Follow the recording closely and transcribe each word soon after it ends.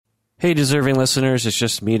Hey, deserving listeners, it's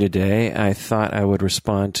just me today. I thought I would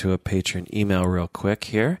respond to a patron email real quick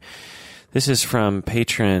here. This is from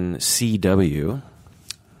patron CW.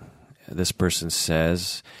 This person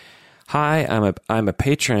says, "Hi, I'm a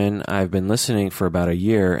patron. I've been listening for about a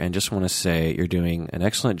year and just want to say you're doing an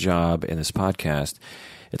excellent job in this podcast.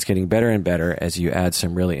 It's getting better and better as you add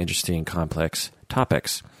some really interesting, complex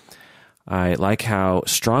topics. I like how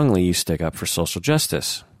strongly you stick up for social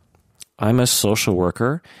justice. I'm a social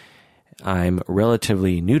worker. I'm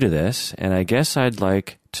relatively new to this, and I guess I'd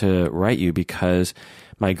like to write you because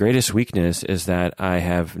my greatest weakness is that I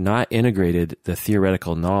have not integrated the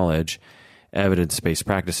theoretical knowledge, evidence-based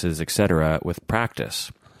practices, etc., with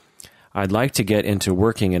practice. I'd like to get into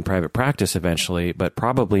working in private practice eventually, but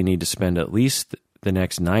probably need to spend at least the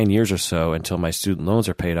next 9 years or so until my student loans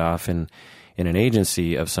are paid off in an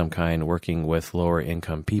agency of some kind working with lower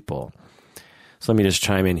income people." So let me just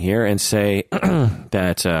chime in here and say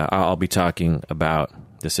that I'll be talking about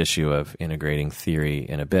this issue of integrating theory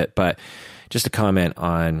in a bit. But just to comment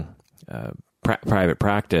on private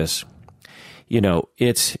practice,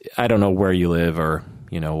 I don't know where you live or,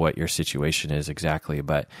 what your situation is exactly,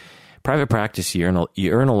 but private practice, you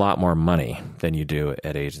earn a lot more money than you do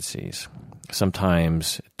at agencies.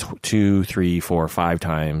 Sometimes 2, 3, 4, 5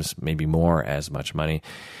 times, maybe more as much money.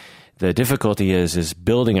 The difficulty is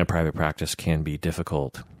building a private practice can be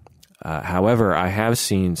difficult. However, I have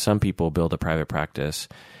seen some people build a private practice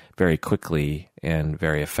very quickly and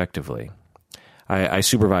very effectively. I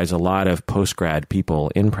supervise a lot of post-grad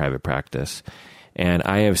people in private practice, and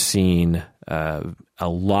I have seen a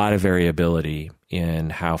lot of variability in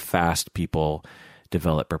how fast people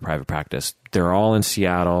develop a private practice. They're all in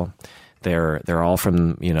Seattle. They're all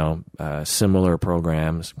from similar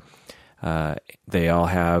programs. They all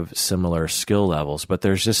have similar skill levels, but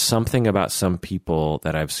there's just something about some people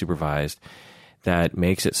that I've supervised that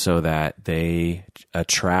makes it so that they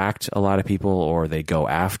attract a lot of people or they go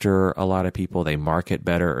after a lot of people, they market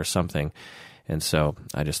better or something. And so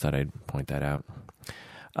I just thought I'd point that out.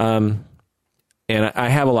 And I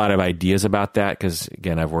have a lot of ideas about that because,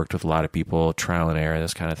 again, I've worked with a lot of people, trial and error,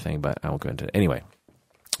 this kind of thing, but I won't go into it. Anyway,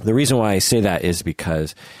 the reason why I say that is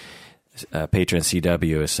because patron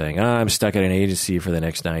CW is saying, I'm stuck at an agency for the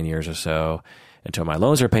next 9 years or so until my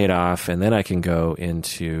loans are paid off, and then I can go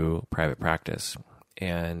into private practice.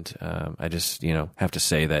 And I just, have to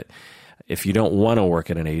say that if you don't want to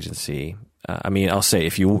work at an agency, I'll say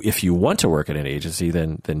if you want to work at an agency,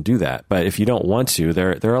 then do that. But if you don't want to,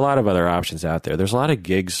 there are a lot of other options out there. There's a lot of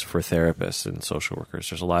gigs for therapists and social workers.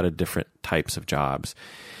 There's a lot of different types of jobs,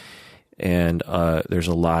 and there's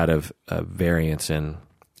a lot of variance in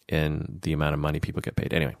the amount of money people get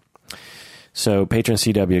paid. Anyway, so patron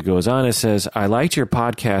CW goes on and says, "I liked your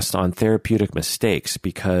podcast on therapeutic mistakes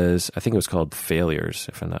because," I think it was called Failures,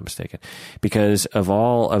 if I'm not mistaken, "because of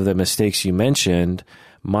all of the mistakes you mentioned,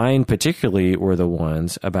 mine particularly were the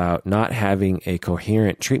ones about not having a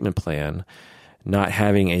coherent treatment plan, not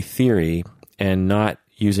having a theory, and not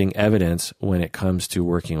using evidence when it comes to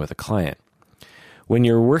working with a client. When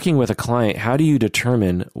you're working with a client, how do you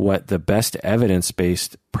determine what the best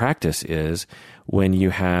evidence-based practice is when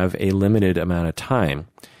you have a limited amount of time?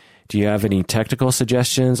 Do you have any technical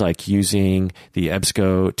suggestions, like using the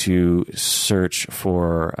EBSCO to search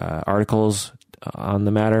for articles on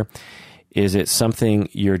the matter? Is it something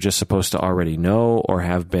you're just supposed to already know or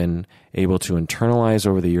have been able to internalize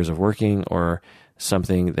over the years of working, or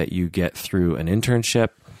something that you get through an internship?"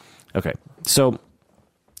 Okay, so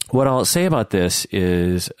what I'll say about this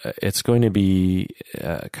is it's going to be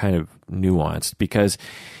kind of nuanced because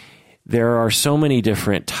there are so many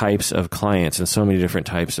different types of clients and so many different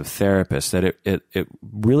types of therapists that it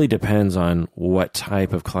really depends on what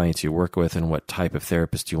type of clients you work with and what type of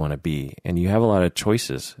therapist you want to be. And you have a lot of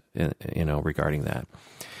choices, regarding that.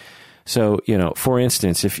 So, for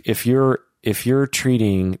instance, if you're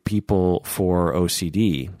treating people for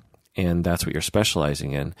OCD and that's what you're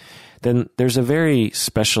specializing in, then there's a very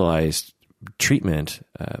specialized treatment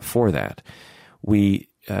for that. We,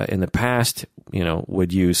 in the past,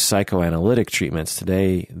 would use psychoanalytic treatments.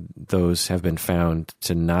 Today, those have been found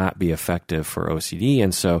to not be effective for OCD.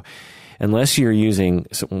 And so unless you're using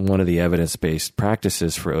one of the evidence-based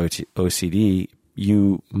practices for OCD,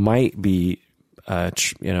 you might be,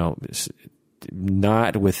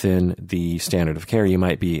 not within the standard of care. You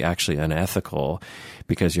might be actually unethical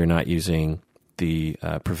because you're not using the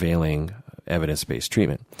prevailing evidence-based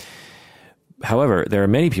treatment. However, there are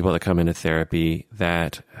many people that come into therapy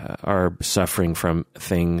that are suffering from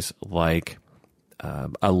things like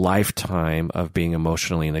a lifetime of being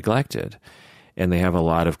emotionally neglected, and they have a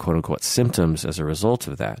lot of quote-unquote symptoms as a result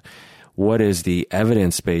of that. what is the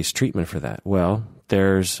evidence-based treatment for that? Well,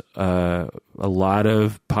 there's a lot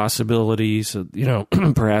of possibilities.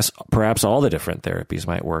 Perhaps all the different therapies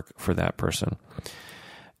might work for that person,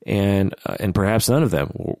 and perhaps none of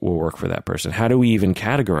them will work for that person. How do we even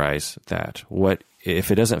categorize that? What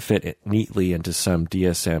if it doesn't fit neatly into some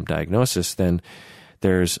DSM diagnosis? Then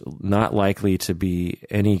there's not likely to be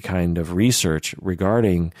any kind of research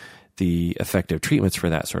regarding the effective treatments for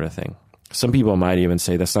that sort of thing. Some people might even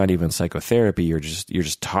say that's not even psychotherapy. You're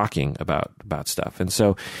just talking about stuff. And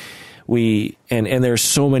so and there's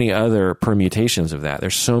so many other permutations of that.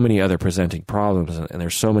 There's so many other presenting problems, and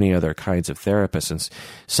there's so many other kinds of therapists. And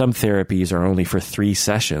some therapies are only for 3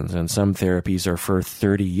 sessions, and some therapies are for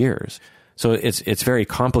 30 years. So it's very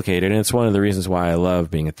complicated, and it's one of the reasons why I love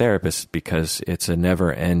being a therapist, because it's a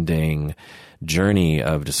never-ending journey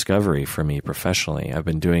of discovery for me professionally. I've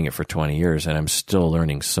been doing it for 20 years, and I'm still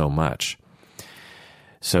learning so much.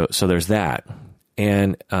 So there's that.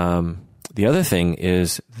 And the other thing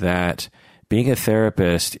is that being a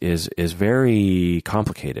therapist is very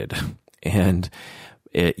complicated, and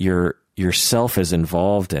yourself is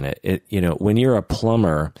involved in it. When you're a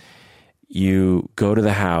plumber, you go to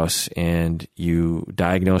the house and you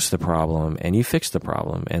diagnose the problem and you fix the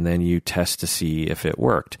problem, and then you test to see if it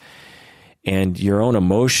worked. And your own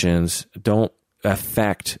emotions don't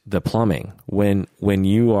affect the plumbing. When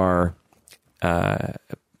you are,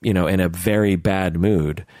 in a very bad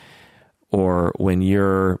mood, or when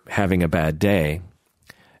you're having a bad day,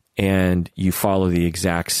 and you follow the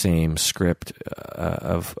exact same script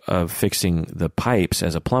of fixing the pipes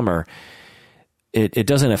as a plumber, it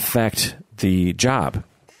doesn't affect the job.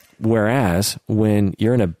 Whereas when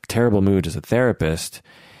you're in a terrible mood as a therapist,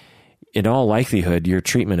 in all likelihood, your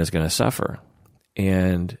treatment is going to suffer.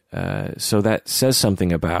 And so that says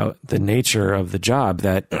something about the nature of the job,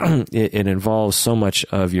 that it involves so much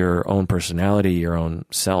of your own personality, your own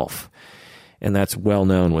self. And that's well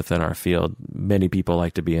known within our field. Many people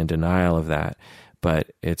like to be in denial of that,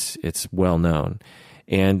 but it's well known.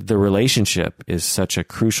 And the relationship is such a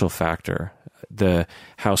crucial factor.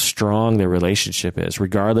 How strong the relationship is,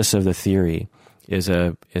 regardless of the theory, is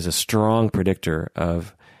a strong predictor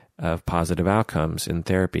of positive outcomes in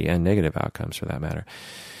therapy, and negative outcomes for that matter.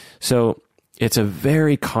 So it's a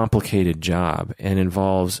very complicated job, and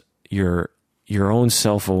involves your own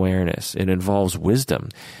self-awareness. It involves wisdom.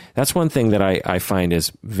 That's one thing that I find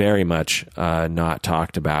is very much not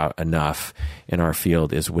talked about enough in our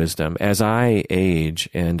field, is wisdom. As I age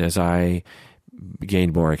and as I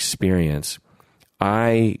gain more experience,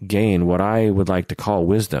 I gain what I would like to call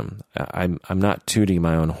wisdom. I'm not tooting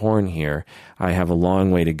my own horn here. I have a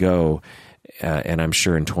long way to go, and I'm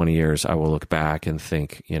sure in 20 years I will look back and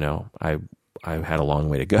think, I had a long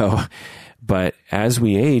way to go. But as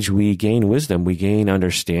we age, we gain wisdom, we gain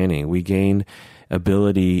understanding, we gain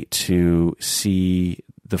ability to see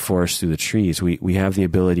the forest through the trees. We have the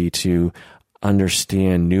ability to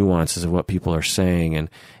understand nuances of what people are saying,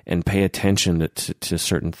 and pay attention to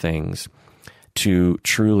certain things, to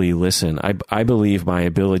truly listen. I believe my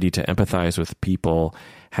ability to empathize with people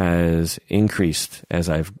has increased as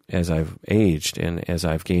I've aged and as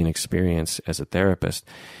I've gained experience as a therapist.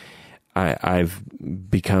 I've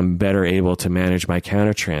become better able to manage my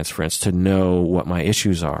countertransference, to know what my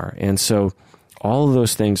issues are. And so all of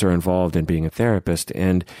those things are involved in being a therapist.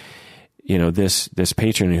 And this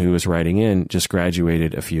patron who was writing in just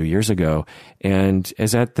graduated a few years ago, and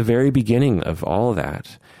is at the very beginning of all of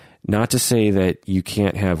that. Not to say that you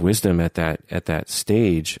can't have wisdom at that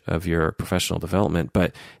stage of your professional development,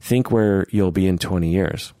 but think where you'll be in 20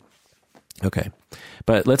 years. Okay,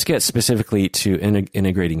 but let's get specifically to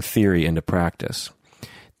integrating theory into practice.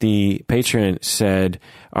 The patron said,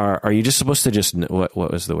 "Are you just supposed to just what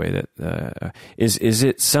was the way that is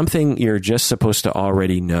it something you're just supposed to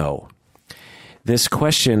already know?" This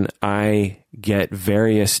question, I get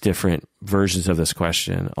various different versions of this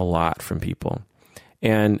question a lot from people,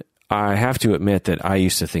 and I have to admit that I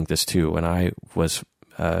used to think this too when I was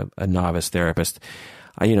a novice therapist.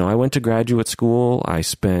 I went to graduate school. I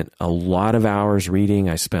spent a lot of hours reading.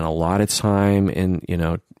 I spent a lot of time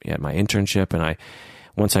at my internship, and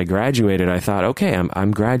once I graduated, I thought, okay,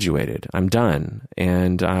 I'm graduated. I'm done,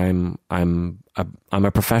 and I'm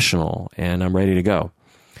a professional, and I'm ready to go.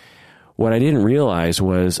 What I didn't realize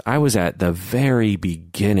was I was at the very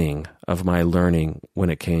beginning of my learning when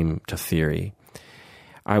it came to theory.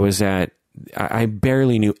 I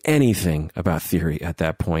barely knew anything about theory at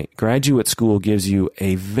that point. Graduate school gives you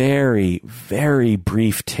a very, very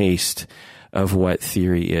brief taste of what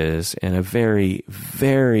theory is, and a very,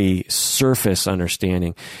 very surface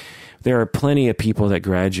understanding. There are plenty of people that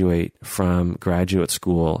graduate from graduate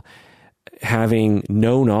school having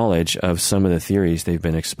no knowledge of some of the theories they've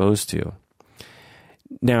been exposed to.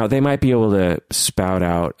 Now, they might be able to spout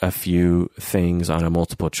out a few things on a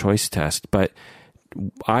multiple choice test, but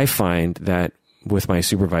I find that with my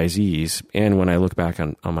supervisees, and when I look back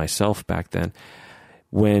on myself back then,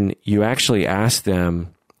 when you actually ask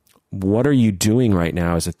them, what are you doing right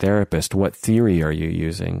now as a therapist? What theory are you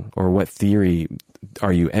using? Or what theory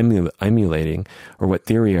are you emulating? Or what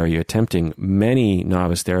theory are you attempting? Many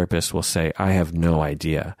novice therapists will say, I have no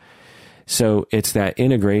idea. So it's that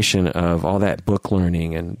integration of all that book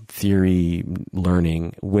learning and theory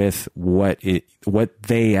learning with what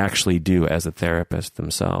they actually do as a therapist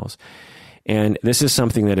themselves. And this is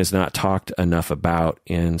something that is not talked enough about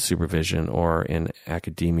in supervision or in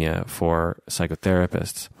academia for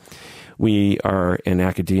psychotherapists. We are in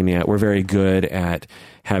academia, we're very good at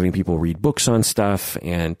having people read books on stuff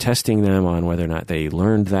and testing them on whether or not they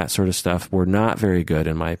learned that sort of stuff. We're not very good,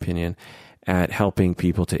 in my opinion, at helping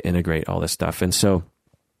people to integrate all this stuff. And so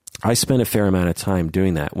I spend a fair amount of time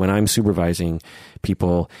doing that. When I'm supervising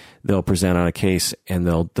people, they'll present on a case and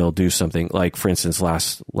they'll do something like, for instance,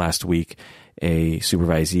 last week, a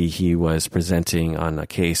supervisee, he was presenting on a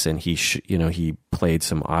case and he played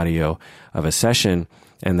some audio of a session,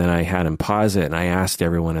 and then I had him pause it and I asked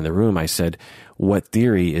everyone in the room, I said, what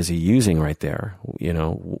theory is he using right there?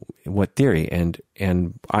 What theory? And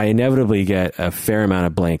I inevitably get a fair amount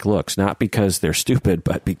of blank looks, not because they're stupid,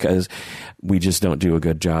 but because we just don't do a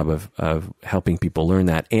good job of helping people learn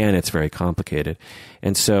that. And it's very complicated.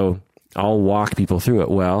 And so I'll walk people through it.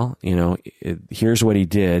 Well, here's what he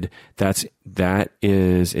did. That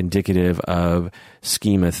is indicative of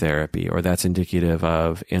schema therapy, or that's indicative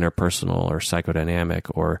of interpersonal or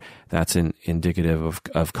psychodynamic, or that's indicative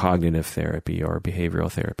of cognitive therapy or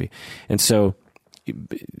behavioral therapy. And so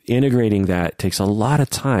integrating that takes a lot of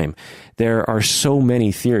time. There are so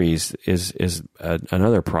many theories is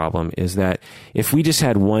another problem, is that if we just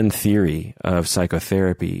had one theory of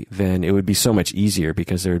psychotherapy, then it would be so much easier,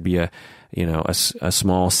 because there would be a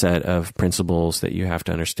small set of principles that you have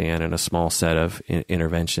to understand and a small set of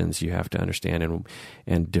interventions you have to understand,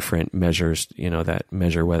 and different measures, that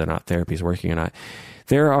measure whether or not therapy is working or not.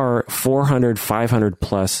 There are 400, 500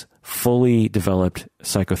 plus fully developed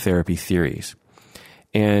psychotherapy theories.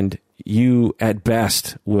 And you, at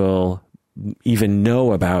best, will even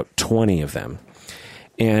know about 20 of them.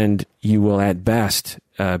 And you will, at best,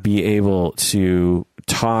 be able to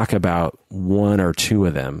talk about one or two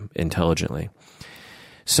of them intelligently.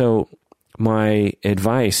 So my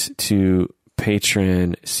advice to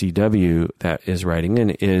patron CW that is writing in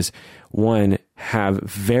is, one, have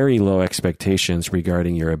very low expectations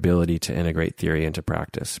regarding your ability to integrate theory into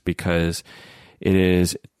practice, because it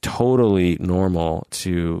is totally normal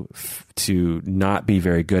to not be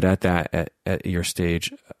very good at that at your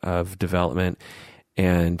stage of development,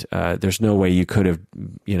 and there's no way you could have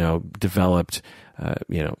developed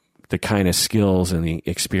the kind of skills and the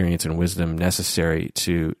experience and wisdom necessary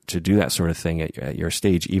to do that sort of thing at your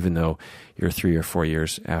stage, even though you're 3 or 4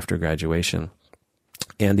 years after graduation.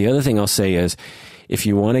 And the other thing I'll say is, if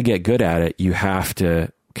you want to get good at it, you have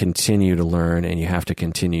to continue to learn, and you have to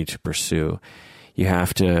continue to pursue. You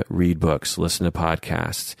have to read books, listen to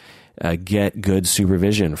podcasts, get good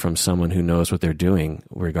supervision from someone who knows what they're doing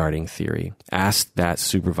regarding theory. Ask that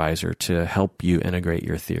supervisor to help you integrate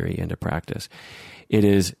your theory into practice. It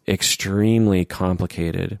is extremely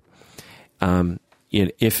complicated.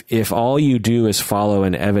 If all you do is follow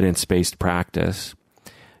an evidence-based practice,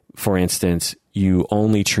 for instance, you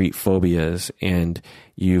only treat phobias and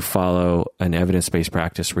you follow an evidence-based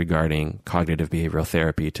practice regarding cognitive behavioral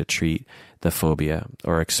therapy to treat the phobia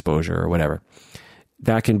or exposure or whatever,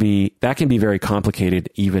 that can be very complicated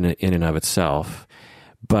even in and of itself,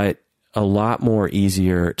 but a lot more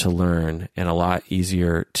easier to learn and a lot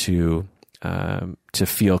easier to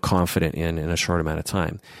feel confident in a short amount of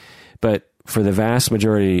time. But for the vast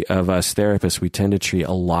majority of us therapists, we tend to treat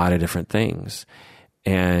a lot of different things.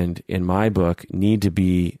 And in my book, need to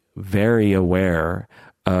be very aware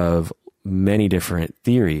of many different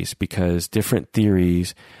theories, because different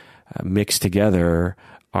theories mixed together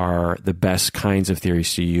are the best kinds of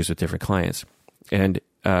theories to use with different clients. And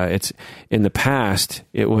it's in the past,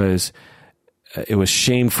 it was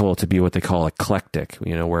shameful to be what they call eclectic,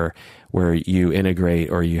 where you integrate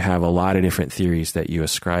or you have a lot of different theories that you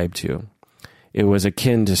ascribe to. It was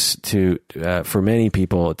akin to for many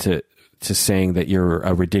people to saying that you're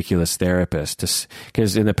a ridiculous therapist,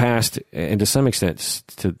 because in the past, and to some extent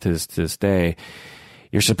to this day,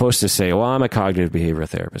 you're supposed to say, well, I'm a cognitive behavioral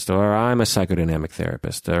therapist, or I'm a psychodynamic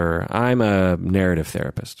therapist, or I'm a narrative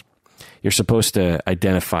therapist. You're supposed to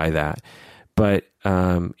identify that. But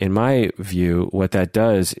in my view, what that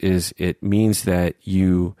does is it means that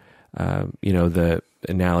you know, the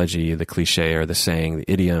analogy, the cliche, or the saying,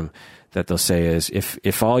 the idiom that they'll say is,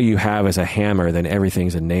 if all you have is a hammer, then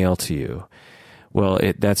everything's a nail to you. Well,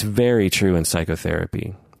 that's very true in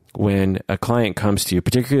psychotherapy. When a client comes to you,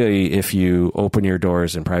 particularly if you open your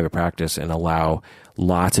doors in private practice and allow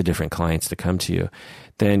lots of different clients to come to you,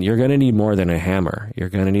 then you're going to need more than a hammer. You're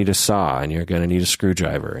going to need a saw, and you're going to need a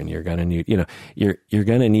screwdriver, and you're going to need, you're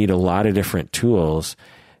going to need a lot of different tools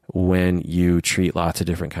when you treat lots of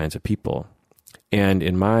different kinds of people. And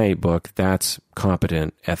in my book, that's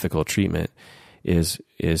competent ethical treatment, is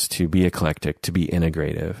to be eclectic, to be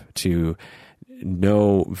integrative, to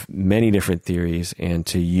know many different theories, and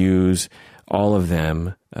to use all of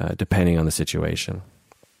them depending on the situation.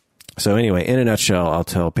 So anyway, in a nutshell, I'll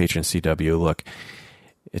tell patron CW, look,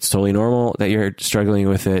 it's totally normal that you're struggling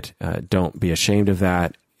with it. Don't be ashamed of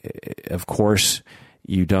that. Of course,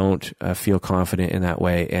 you don't feel confident in that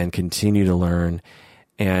way, and continue to learn.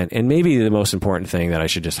 And maybe the most important thing that I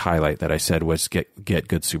should just highlight that I said was get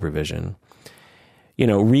good supervision.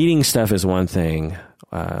 Reading stuff is one thing,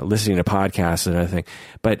 listening to podcasts is another thing,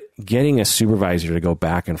 but getting a supervisor to go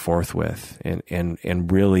back and forth with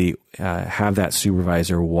and really have that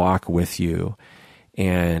supervisor walk with you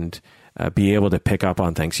and be able to pick up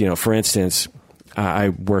on things. For instance, I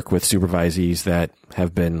work with supervisees that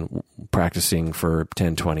have been practicing for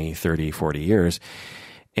 10, 20, 30, 40 years.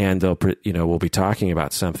 And they'll, we'll be talking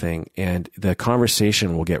about something, and the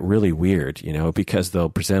conversation will get really weird, because they'll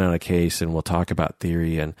present on a case and we'll talk about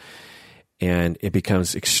theory, and it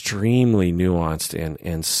becomes extremely nuanced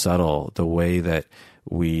and subtle, the way that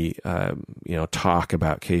we, talk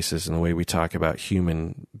about cases, and the way we talk about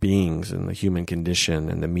human beings and the human condition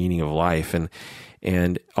and the meaning of life.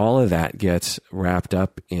 And all of that gets wrapped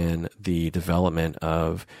up in the development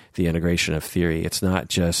of the integration of theory. It's not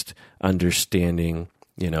just understanding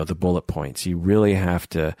the bullet points. You really have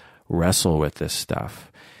to wrestle with this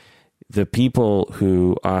stuff. The people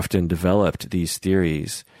who often developed these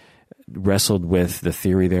theories wrestled with the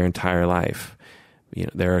theory their entire life.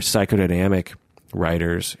 There are psychodynamic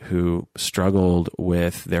writers who struggled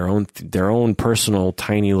with their own personal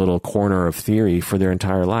tiny little corner of theory for their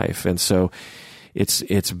entire life. And so it's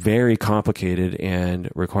very complicated and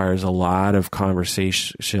requires a lot of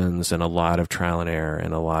conversations and a lot of trial and error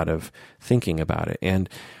and a lot of thinking about it. And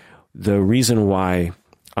the reason why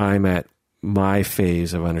I'm at my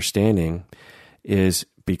phase of understanding is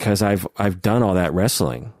because I've done all that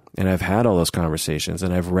wrestling, and I've had all those conversations,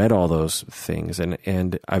 and I've read all those things,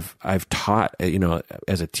 and I've taught,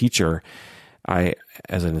 as a teacher,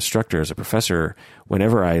 as an instructor, as a professor,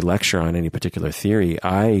 whenever I lecture on any particular theory,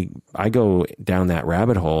 I go down that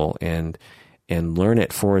rabbit hole and learn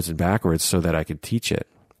it forwards and backwards so that I could teach it.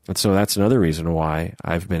 And so that's another reason why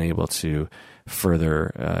I've been able to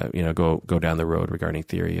further, go down the road regarding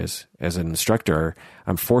theory. As an instructor,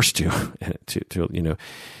 I'm forced to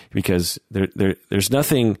because there's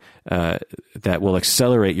nothing that will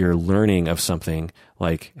accelerate your learning of something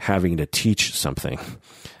like having to teach something.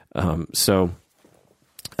 So,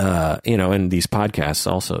 in these podcasts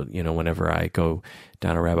also, whenever I go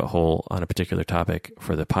down a rabbit hole on a particular topic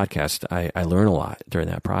for the podcast, I learn a lot during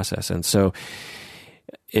that process. And so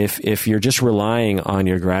if you're just relying on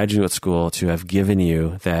your graduate school to have given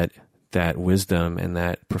you that wisdom and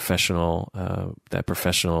that professional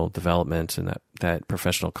development and that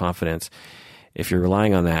professional confidence, if you're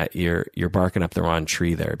relying on that, you're barking up the wrong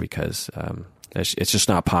tree there, because, it's just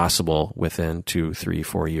not possible within 2, 3,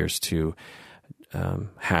 4 years to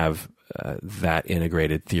have that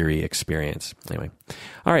integrated theory experience. Anyway.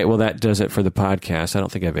 All right. Well, that does it for the podcast. I don't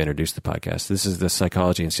think I've introduced the podcast. This is the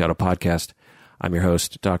Psychology in Seattle podcast. I'm your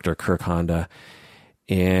host, Dr. Kirk Honda.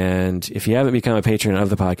 And if you haven't become a patron of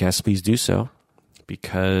the podcast, please do so,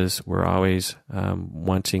 because we're always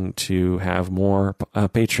wanting to have more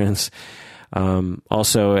patrons.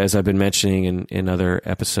 Also, as I've been mentioning in other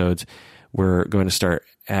episodes, we're going to start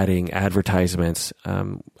adding advertisements.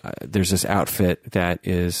 There's this outfit that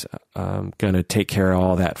is going to take care of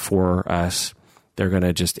all that for us. They're going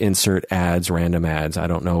to just insert ads, random ads. I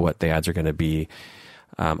don't know what the ads are going to be.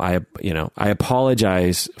 I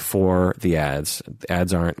apologize for the ads. The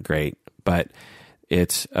ads aren't great, but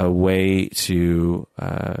it's a way to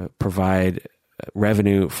provide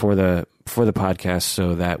revenue for the podcast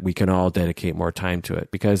so that we can all dedicate more time to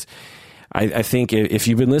it. Because I think if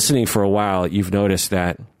you've been listening for a while, you've noticed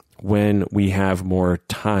that when we have more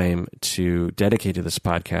time to dedicate to this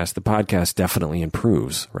podcast, the podcast definitely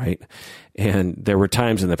improves, right? And there were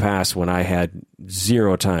times in the past when I had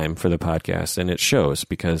zero time for the podcast, and it shows,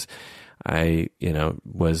 because I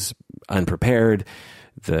unprepared.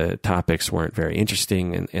 The topics weren't very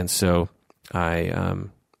interesting. And so I,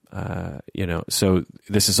 so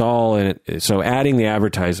this is all, so adding the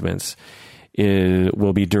advertisements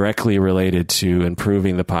will be directly related to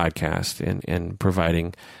improving the podcast and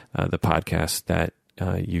providing the podcast that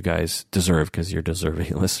you guys deserve, because you're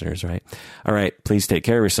deserving listeners, right? All right, please take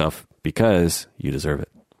care of yourself, because you deserve it.